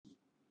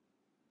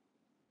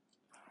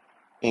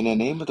In the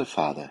name of the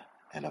Father,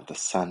 and of the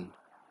Son,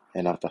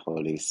 and of the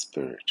Holy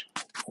Spirit.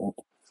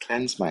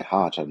 Cleanse my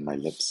heart and my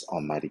lips,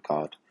 Almighty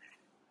God,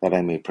 that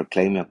I may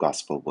proclaim your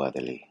gospel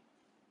worthily.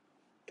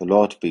 The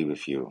Lord be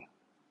with you.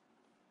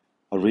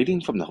 A reading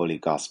from the Holy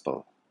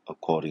Gospel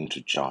according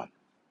to John.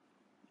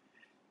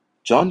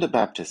 John the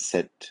Baptist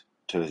said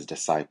to his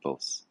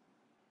disciples,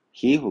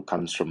 "He who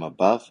comes from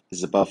above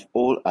is above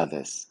all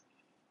others.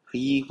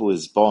 He who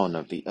is born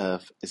of the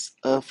earth is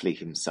earthly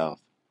himself,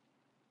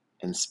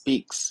 and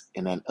speaks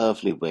in an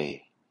earthly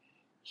way.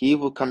 He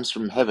who comes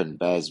from heaven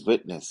bears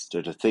witness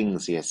to the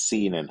things he has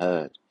seen and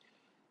heard,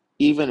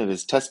 even if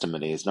his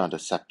testimony is not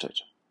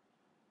accepted.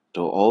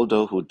 Though all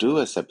those who do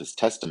accept his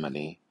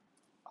testimony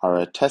are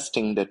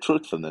attesting the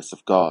truthfulness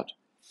of God,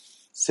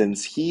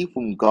 since he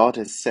whom God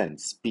has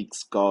sent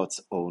speaks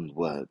God's own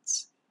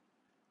words.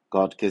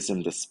 God gives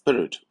him the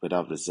Spirit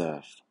without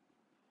reserve.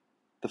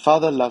 The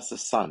Father loves the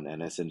Son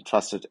and has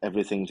entrusted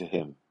everything to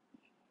him.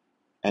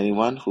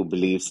 Anyone who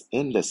believes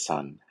in the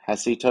Son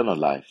has eternal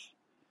life,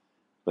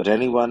 but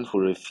anyone who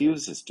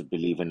refuses to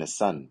believe in the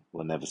Son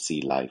will never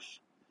see life.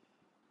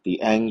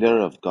 The anger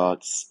of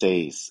God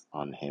stays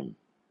on him."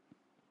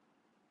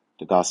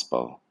 The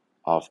Gospel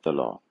of the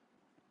Lord.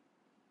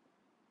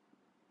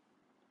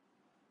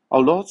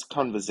 Our Lord's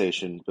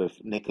conversation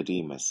with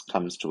Nicodemus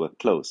comes to a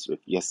close with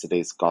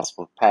yesterday's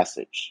Gospel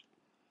passage.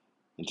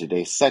 In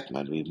today's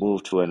segment, we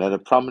move to another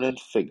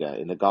prominent figure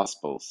in the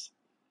Gospels.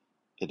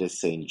 It is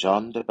St.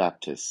 John the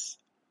Baptist.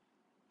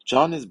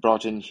 John is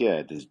brought in here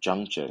at this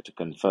juncture to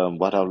confirm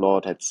what our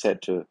Lord had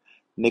said to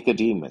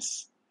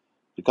Nicodemus,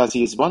 because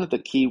he is one of the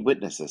key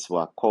witnesses who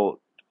are called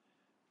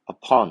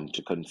upon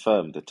to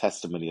confirm the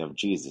testimony of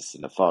Jesus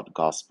in the fourth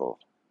Gospel.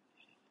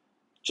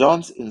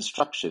 John's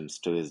instructions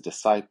to his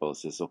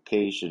disciples is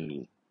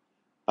occasioned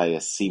by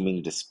a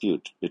seeming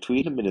dispute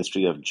between the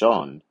ministry of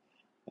John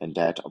and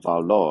that of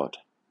our Lord.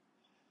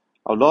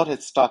 Our Lord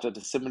had started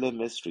a similar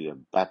ministry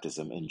of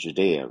baptism in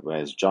Judea,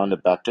 whereas John the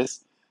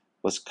Baptist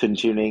was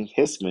continuing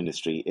his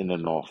ministry in the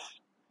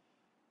north.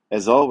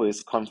 As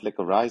always, conflict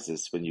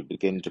arises when you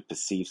begin to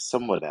perceive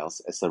someone else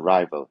as a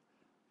rival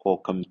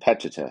or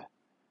competitor.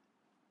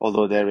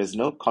 Although there is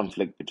no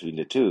conflict between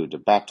the two, the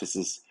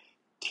Baptist's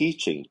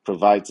teaching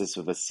provides us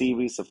with a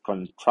series of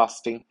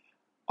contrasting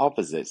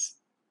opposites,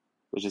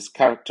 which is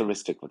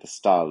characteristic of the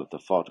style of the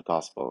fourth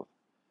Gospel.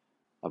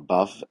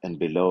 Above and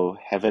below,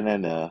 heaven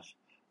and earth,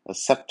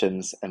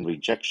 acceptance and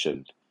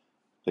rejection,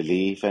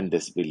 belief and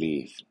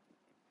disbelief.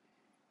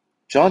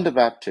 John the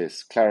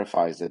Baptist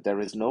clarifies that there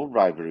is no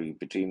rivalry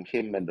between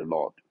him and the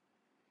Lord.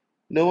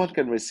 No one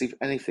can receive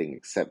anything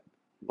except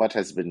what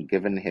has been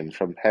given him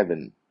from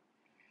heaven.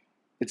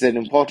 It's an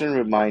important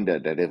reminder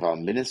that if our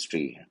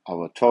ministry,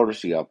 our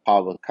authority, our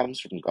power comes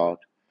from God,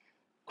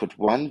 could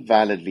one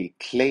validly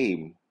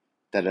claim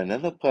that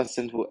another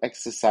person who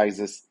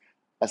exercises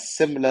a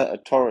similar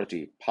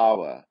authority,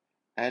 power,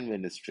 and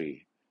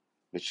ministry,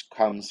 which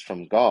comes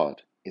from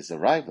God, is a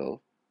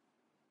rival?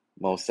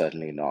 Most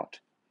certainly not.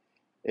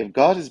 If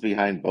God is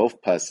behind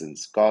both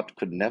persons, God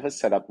could never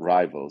set up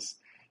rivals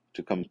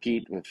to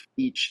compete with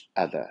each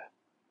other.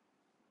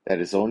 There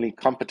is only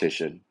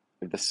competition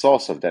if the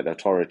source of that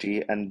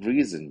authority and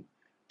reason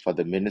for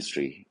the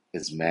ministry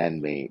is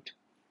man-made.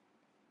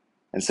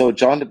 And so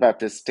John the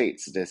Baptist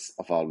states this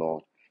of our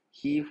Lord: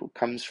 "He who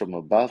comes from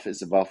above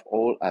is above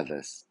all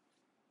others,"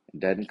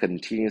 and then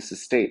continues to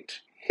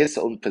state his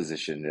own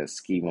position in the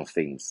scheme of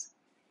things.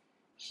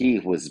 He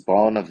who is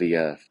born of the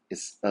earth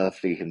is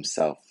earthly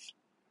himself.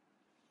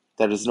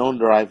 There is no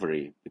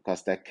rivalry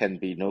because there can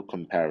be no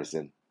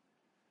comparison.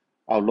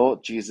 Our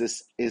Lord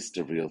Jesus is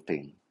the real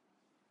thing.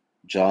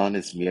 John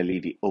is merely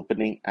the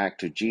opening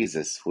act to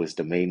Jesus, who is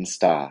the main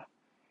star,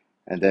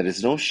 and there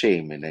is no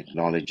shame in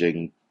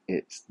acknowledging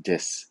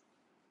this.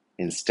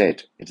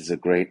 Instead, it is a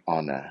great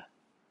honor.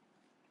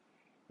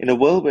 In a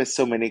world where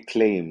so many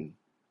claim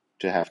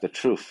to have the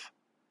truth,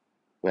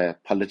 where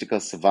political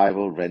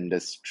survival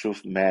renders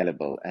truth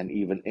malleable and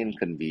even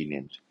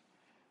inconvenient,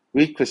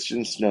 we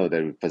Christians know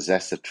that we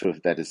possess a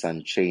truth that is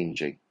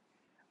unchanging,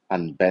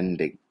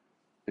 unbending,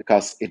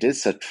 because it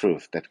is a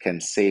truth that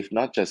can save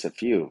not just a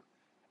few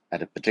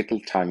at a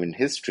particular time in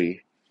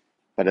history,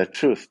 but a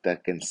truth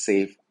that can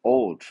save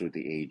all through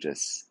the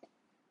ages.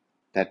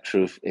 That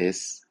truth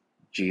is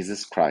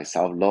Jesus Christ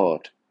our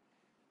Lord,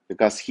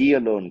 because he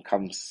alone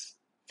comes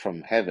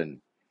from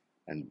heaven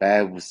and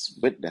bears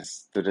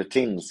witness to the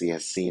things he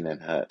has seen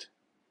and heard.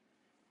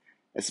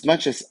 As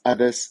much as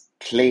others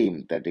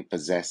claim that they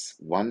possess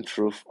one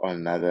truth or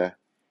another,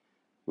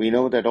 we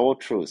know that all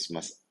truths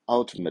must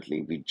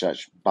ultimately be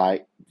judged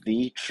by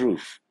the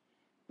truth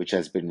which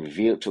has been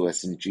revealed to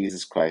us in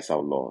Jesus Christ our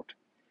Lord.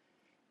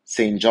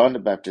 St. John the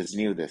Baptist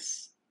knew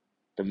this.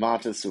 The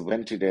martyrs who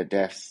went to their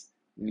deaths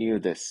knew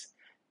this.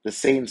 The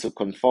saints who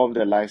conformed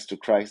their lives to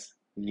Christ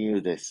knew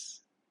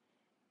this.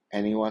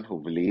 Anyone who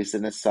believes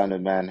in the Son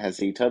of Man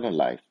has eternal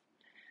life,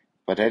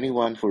 but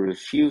anyone who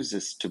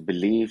refuses to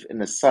believe in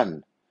the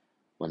Son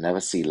will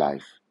never see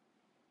life.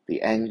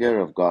 The anger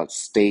of God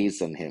stays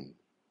on him.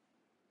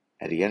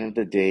 At the end of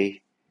the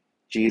day,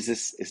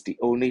 Jesus is the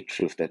only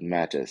truth that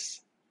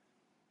matters.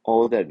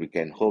 All that we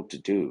can hope to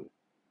do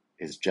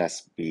is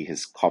just be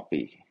his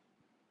copy.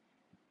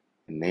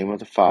 In the name of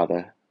the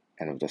Father,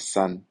 and of the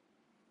Son,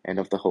 and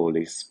of the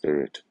Holy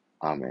Spirit.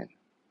 Amen.